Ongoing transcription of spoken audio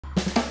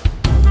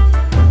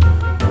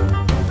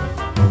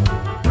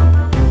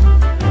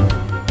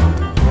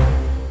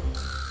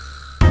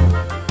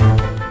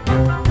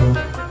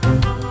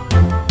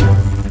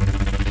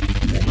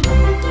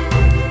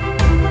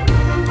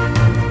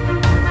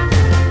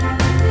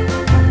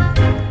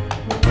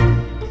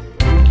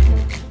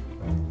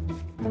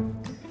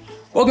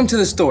Welcome to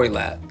the Story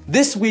Lab.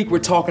 This week we're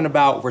talking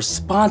about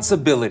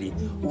responsibility.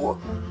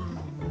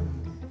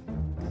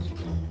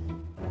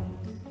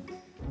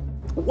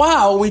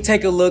 While we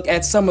take a look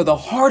at some of the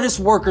hardest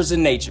workers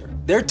in nature.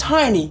 They're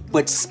tiny,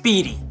 but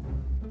speedy.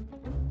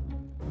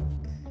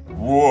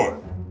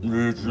 What?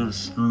 It's a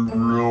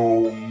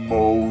slow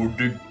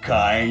mode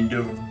kind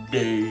of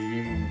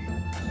day.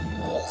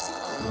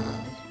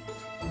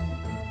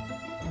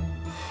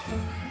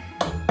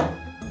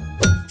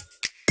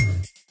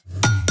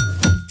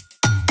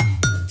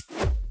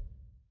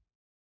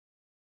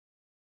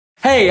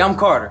 Hey, I'm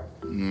Carter.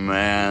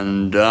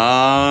 And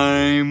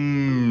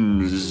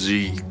I'm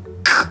Zeke.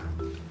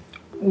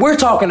 We're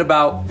talking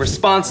about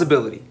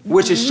responsibility,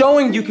 which is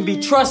showing you can be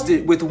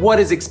trusted with what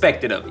is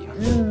expected of you.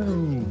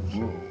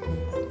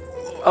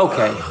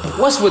 Okay,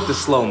 what's with the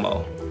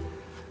slow-mo?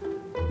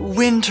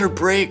 Winter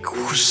break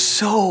was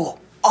so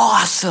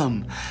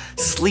awesome.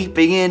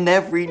 Sleeping in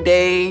every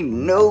day,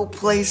 no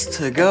place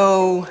to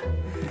go.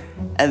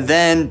 And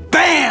then,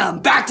 bam!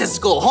 Back to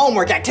school,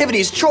 homework,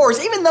 activities, chores,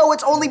 even though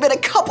it's only been a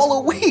couple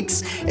of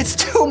weeks. It's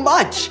too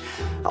much.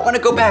 I want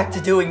to go back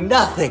to doing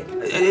nothing.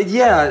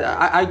 Yeah,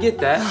 I get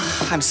that.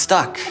 I'm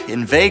stuck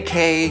in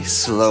vacay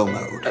slow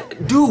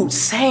mode. Dude,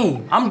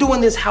 same. I'm doing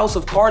this House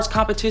of Cards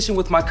competition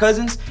with my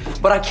cousins,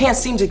 but I can't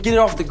seem to get it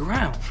off the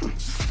ground.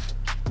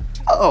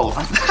 Oh,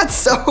 that's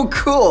so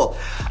cool.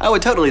 I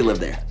would totally live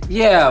there.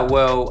 Yeah,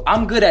 well,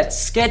 I'm good at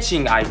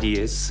sketching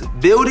ideas.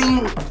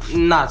 Building,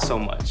 not so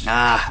much.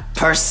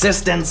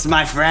 Persistence,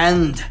 my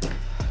friend.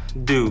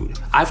 Dude,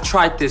 I've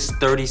tried this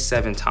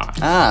 37 times.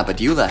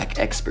 But you lack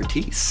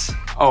expertise.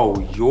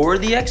 Oh, you're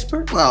the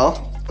expert?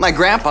 Well, my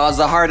grandpa's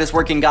the hardest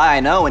working guy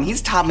I know, and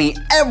he's taught me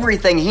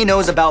everything he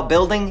knows about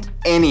building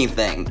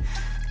anything.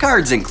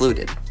 Cards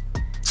included.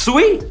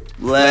 Sweet.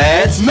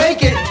 Let's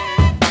make it.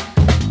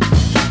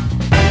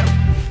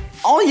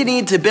 All you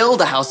need to build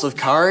a house of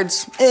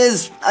cards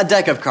is a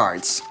deck of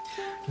cards.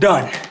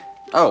 Done.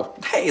 Oh,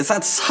 hey, is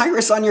that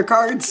Cyrus on your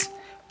cards?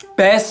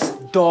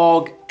 Best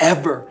dog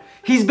ever.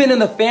 He's been in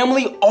the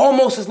family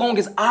almost as long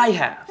as I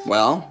have.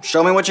 Well,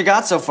 show me what you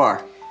got so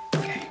far.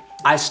 Okay.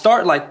 I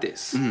start like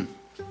this.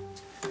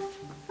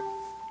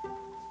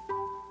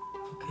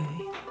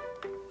 Okay.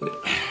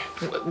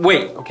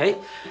 Wait, okay.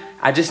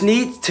 I just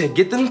need to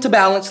get them to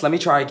balance. Let me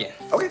try again.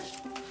 Okay.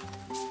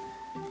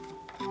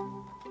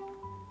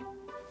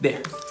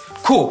 There.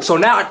 Cool, so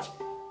now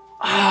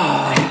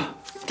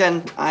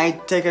Can I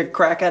take a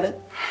crack at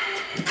it?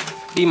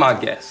 be my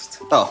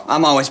guest. Oh,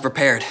 I'm always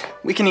prepared.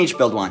 We can each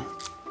build one.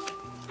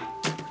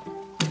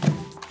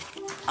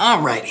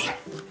 Alrighty.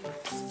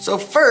 So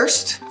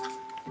first,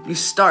 you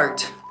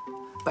start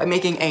by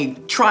making a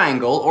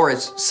triangle, or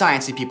as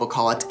sciencey people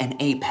call it, an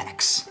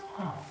apex.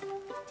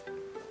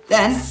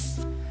 Then,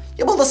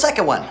 you build a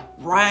second one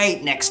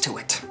right next to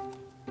it.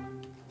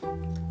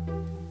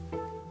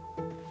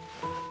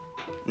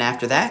 And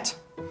after that,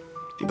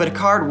 you put a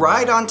card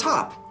right on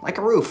top, like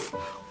a roof.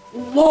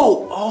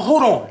 Whoa,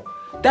 hold on.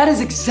 That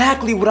is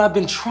exactly what I've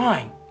been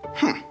trying.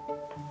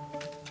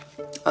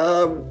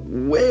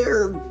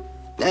 Where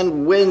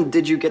and when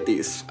did you get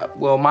these?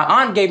 Well, my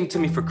aunt gave them to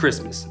me for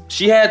Christmas.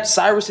 She had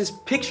Cyrus's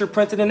picture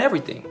printed and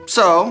everything.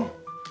 So,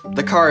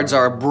 the cards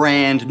are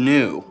brand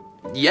new.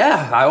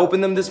 Yeah, I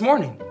opened them this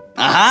morning.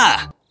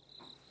 Aha!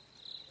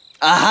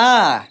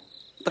 Aha!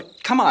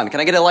 But come on, can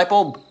I get a light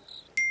bulb?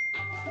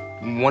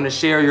 Want to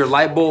share your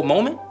light bulb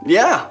moment?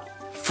 Yeah.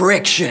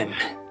 Friction.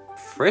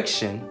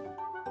 Friction?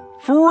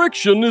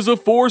 Friction is a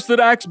force that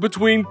acts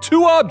between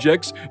two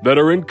objects that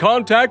are in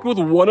contact with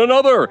one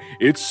another.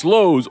 It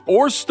slows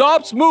or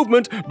stops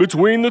movement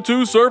between the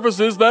two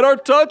surfaces that are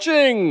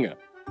touching.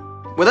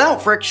 Without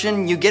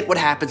friction, you get what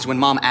happens when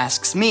Mom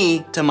asks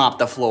me to mop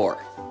the floor.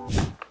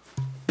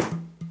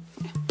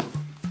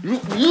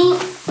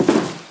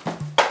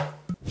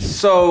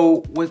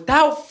 So,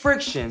 without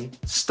friction,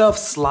 stuff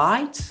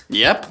slides?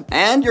 Yep,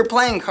 and your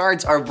playing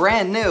cards are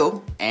brand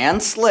new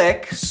and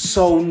slick.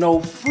 So,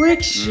 no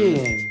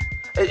friction.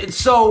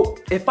 So,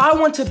 if I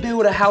want to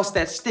build a house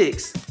that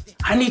sticks,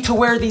 I need to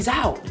wear these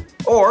out.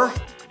 Or,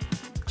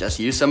 just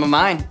use some of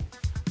mine.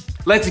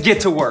 Let's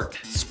get to work.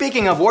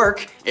 Speaking of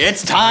work,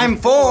 it's time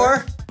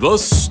for... The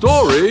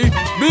story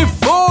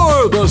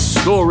before the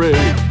story.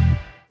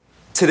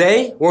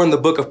 Today, we're in the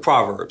book of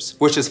Proverbs,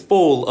 which is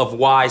full of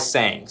wise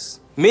sayings.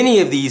 Many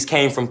of these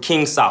came from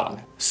King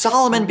Solomon.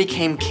 Solomon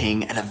became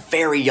king at a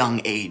very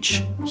young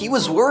age. He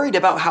was worried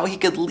about how he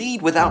could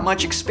lead without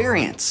much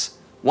experience.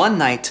 One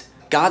night,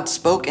 God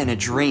spoke in a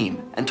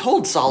dream and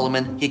told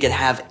Solomon he could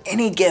have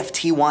any gift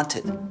he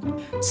wanted.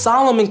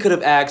 Solomon could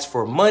have asked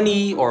for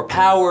money or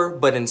power,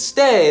 but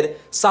instead,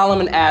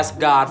 Solomon asked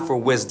God for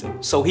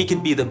wisdom so he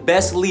could be the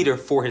best leader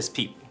for his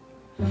people.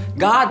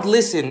 God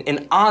listened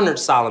and honored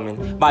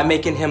Solomon by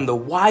making him the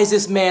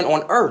wisest man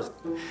on earth.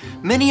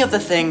 Many of the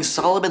things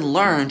Solomon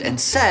learned and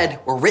said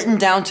were written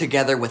down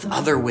together with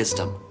other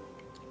wisdom.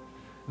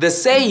 The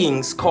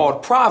sayings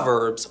called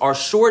Proverbs are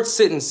short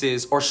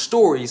sentences or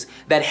stories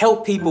that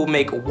help people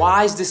make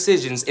wise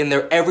decisions in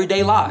their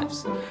everyday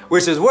lives,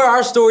 which is where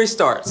our story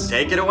starts.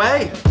 Take it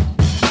away.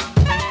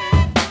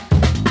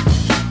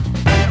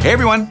 Hey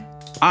everyone,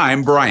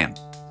 I'm Brian.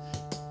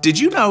 Did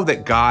you know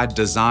that God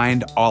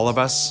designed all of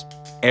us,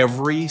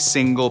 every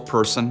single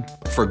person,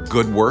 for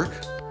good work?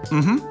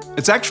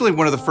 It's actually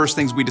one of the first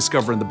things we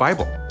discover in the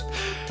Bible.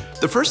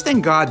 The first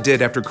thing God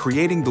did after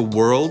creating the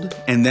world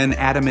and then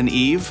Adam and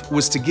Eve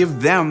was to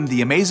give them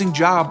the amazing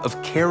job of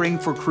caring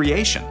for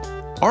creation.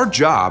 Our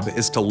job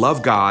is to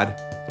love God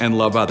and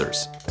love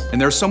others.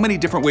 And there are so many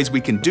different ways we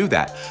can do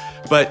that.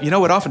 But you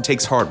know, it often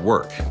takes hard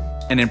work.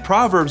 And in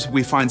Proverbs,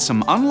 we find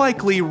some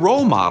unlikely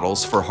role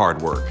models for hard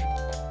work.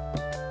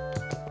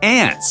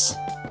 Ants.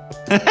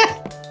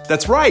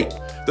 That's right.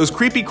 Those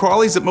creepy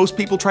crawlies that most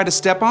people try to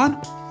step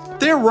on,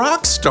 they're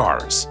rock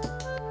stars.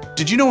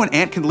 Did you know an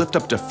ant can lift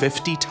up to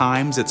 50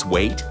 times its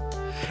weight?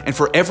 And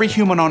for every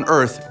human on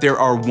Earth, there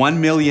are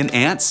 1 million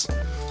ants?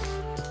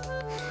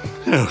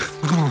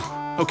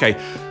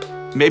 Okay,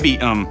 maybe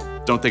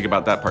don't think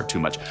about that part too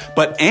much.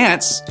 But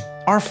ants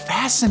are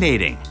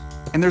fascinating,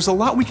 and there's a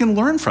lot we can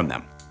learn from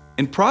them.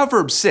 In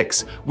Proverbs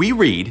 6, we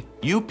read,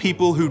 "You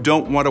people who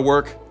don't want to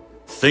work,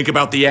 think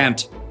about the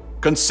ant.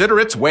 Consider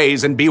its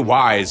ways and be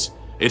wise.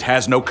 It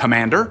has no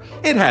commander,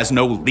 it has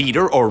no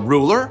leader or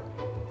ruler."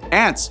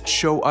 Ants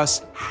show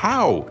us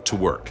how to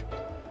work.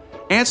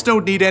 Ants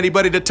don't need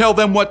anybody to tell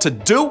them what to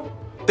do.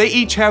 They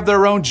each have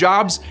their own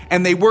jobs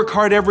and they work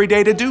hard every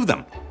day to do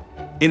them.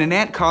 In an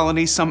ant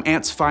colony, some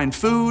ants find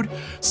food,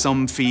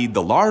 some feed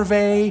the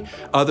larvae,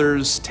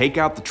 others take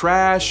out the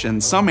trash,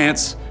 and some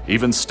ants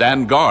even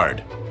stand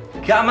guard.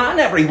 Come on,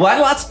 everyone,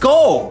 let's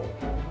go.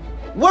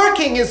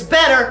 Working is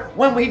better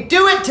when we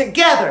do it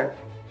together.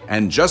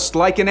 And just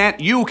like an ant,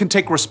 you can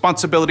take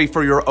responsibility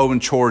for your own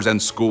chores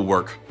and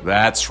schoolwork.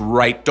 That's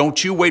right,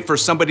 don't you wait for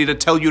somebody to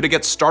tell you to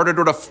get started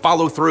or to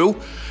follow through.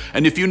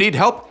 And if you need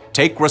help,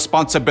 take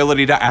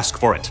responsibility to ask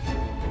for it.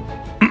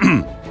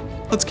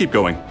 Let's keep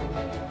going.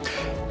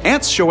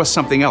 Ants show us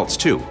something else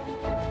too.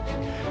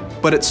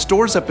 But it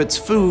stores up its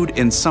food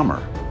in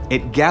summer.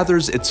 It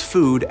gathers its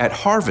food at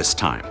harvest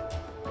time.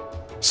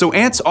 So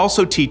ants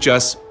also teach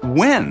us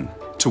when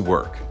to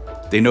work.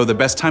 They know the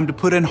best time to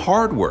put in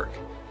hard work.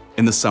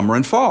 In the summer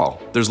and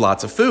fall, there's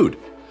lots of food.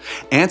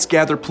 Ants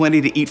gather plenty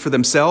to eat for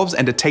themselves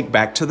and to take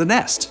back to the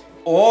nest.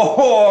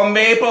 Oh,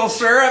 maple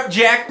syrup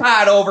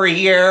jackpot over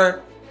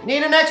here.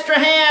 Need an extra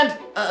hand,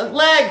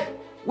 leg,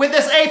 with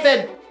this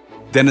aphid.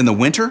 Then in the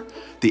winter,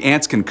 the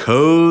ants can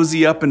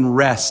cozy up and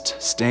rest,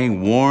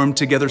 staying warm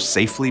together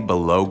safely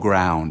below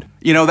ground.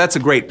 You know, that's a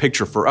great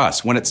picture for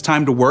us. When it's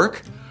time to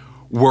work,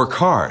 work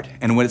hard.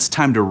 And when it's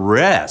time to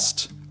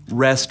rest,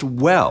 rest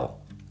well.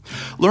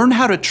 Learn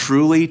how to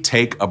truly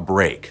take a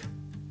break.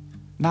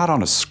 Not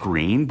on a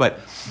screen, but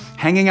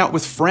hanging out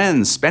with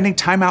friends, spending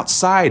time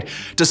outside,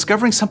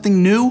 discovering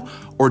something new,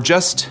 or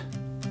just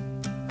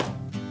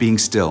being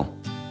still.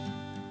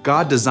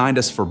 God designed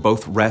us for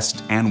both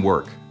rest and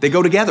work. They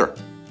go together.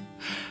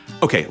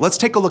 Okay, let's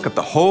take a look at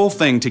the whole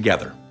thing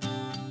together.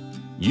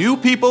 You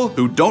people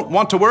who don't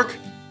want to work,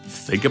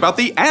 think about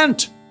the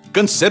ant.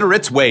 Consider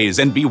its ways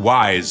and be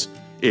wise.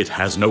 It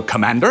has no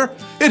commander,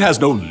 it has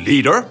no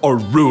leader or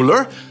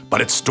ruler, but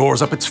it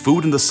stores up its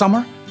food in the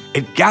summer.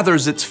 It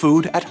gathers its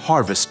food at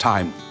harvest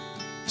time.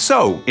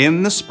 So,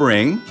 in the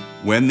spring,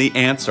 when the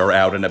ants are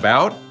out and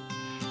about,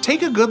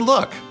 take a good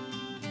look.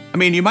 I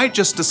mean, you might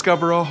just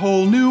discover a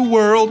whole new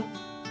world.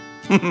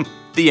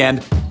 The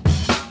end.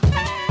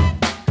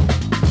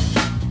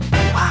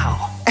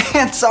 Wow,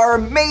 ants are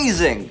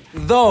amazing.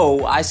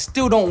 Though, I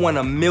still don't want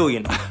 1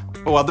 million.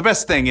 Well, the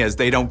best thing is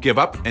they don't give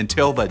up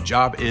until the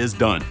job is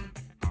done.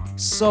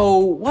 So,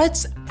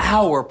 what's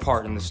our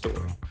part in the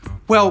story?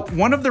 Well,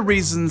 one of the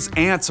reasons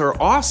ants are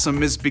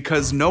awesome is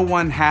because no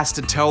one has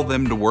to tell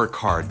them to work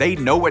hard. They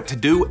know what to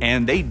do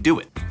and they do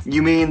it.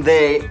 You mean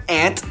they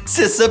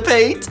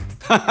anticipate?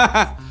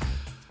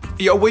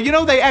 Yeah, well, you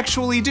know, they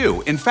actually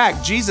do. In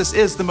fact, Jesus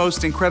is the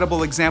most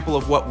incredible example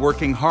of what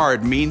working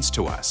hard means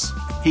to us.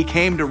 He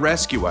came to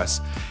rescue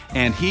us,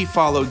 and he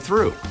followed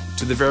through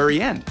to the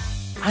very end.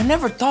 I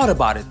never thought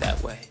about it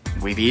that way.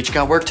 We've each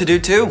got work to do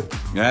too.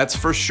 That's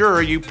for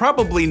sure. You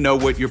probably know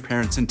what your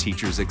parents and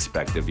teachers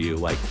expect of you,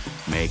 like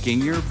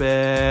making your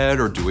bed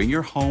or doing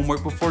your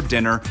homework before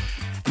dinner.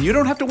 And you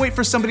don't have to wait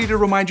for somebody to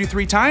remind you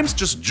 3 times,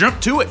 just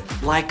jump to it.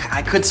 Like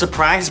I could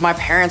surprise my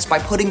parents by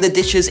putting the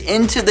dishes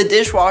into the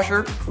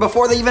dishwasher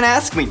before they even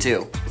ask me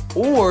to.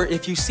 Or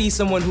if you see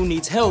someone who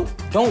needs help,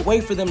 don't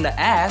wait for them to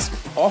ask,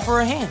 offer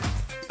a hand.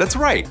 That's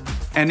right.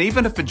 And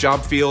even if a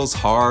job feels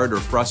hard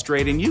or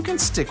frustrating, you can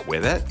stick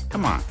with it.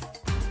 Come on.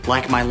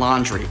 Like my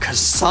laundry, because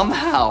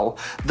somehow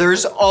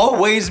there's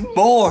always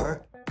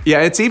more.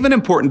 Yeah, it's even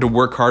important to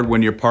work hard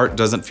when your part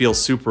doesn't feel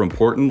super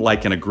important,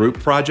 like in a group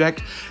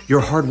project. Your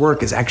hard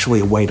work is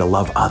actually a way to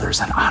love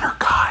others and honor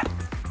God.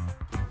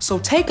 So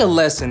take a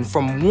lesson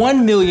from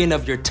 1 million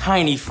of your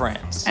tiny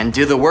friends. And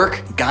do the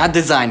work God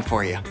designed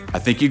for you. I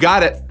think you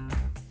got it.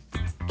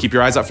 Keep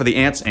your eyes out for the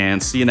ants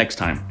and see you next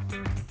time.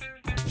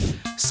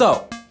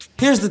 So,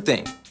 here's the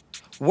thing.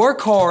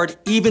 Work hard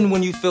even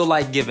when you feel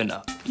like giving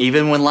up.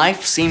 Even when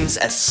life seems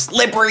as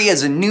slippery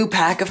as a new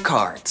pack of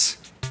cards.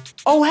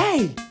 Oh,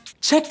 hey,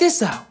 check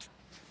this out.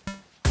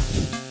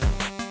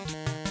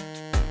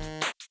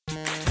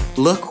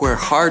 Look where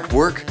hard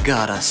work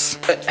got us.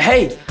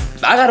 Hey,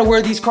 I gotta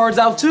wear these cards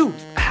out too.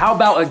 How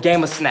about a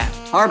game of Snap?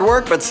 Hard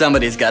work, but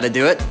somebody's got to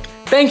do it.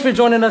 Thanks for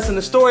joining us in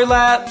the Story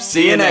Lab.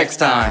 See you next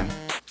time.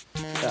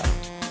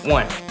 1,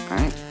 All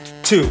right.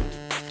 2,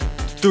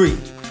 3,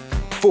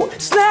 4.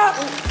 Snap!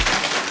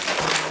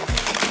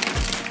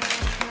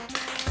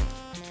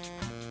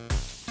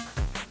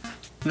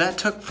 That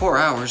took 4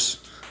 hours.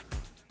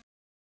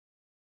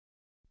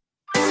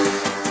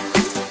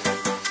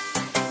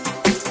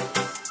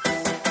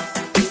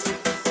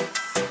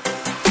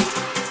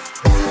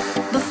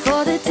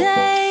 Before the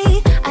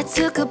day I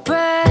took a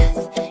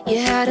breath, you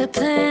had a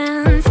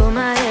plan for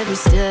my every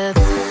step.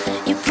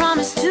 You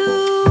promised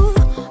to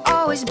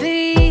always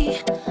be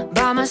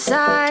by my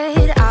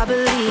side. I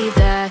believe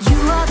that you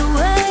are the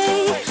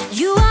way,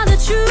 you are the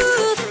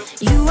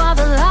truth, you are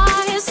the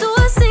light. So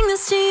I sing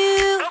this to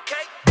you.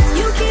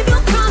 You keep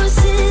your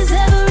promises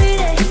every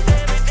day.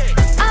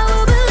 I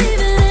will believe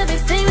in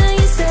everything that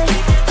you say.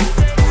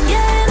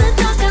 Yeah, in the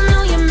dark I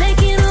know you're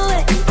making a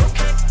way.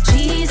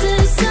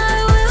 Jesus, I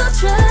will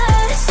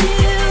trust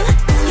you.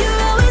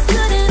 You're always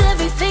good at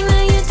everything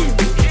that you do.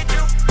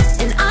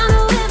 And I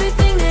know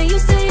everything that you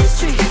say is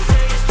true.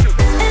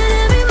 And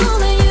every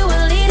moment you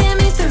are leading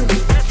me through.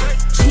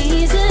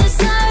 Jesus,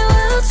 I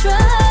will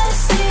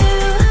trust you.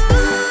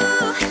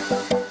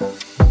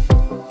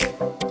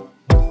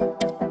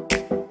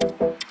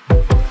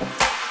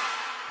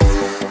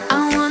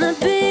 I wanna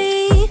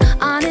be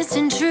honest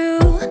and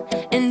true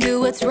and do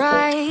what's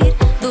right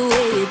the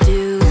way you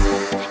do.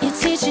 You're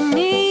teaching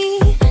me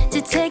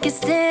to take a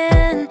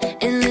stand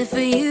and live for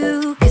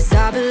you, 'cause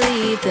I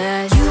believe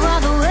that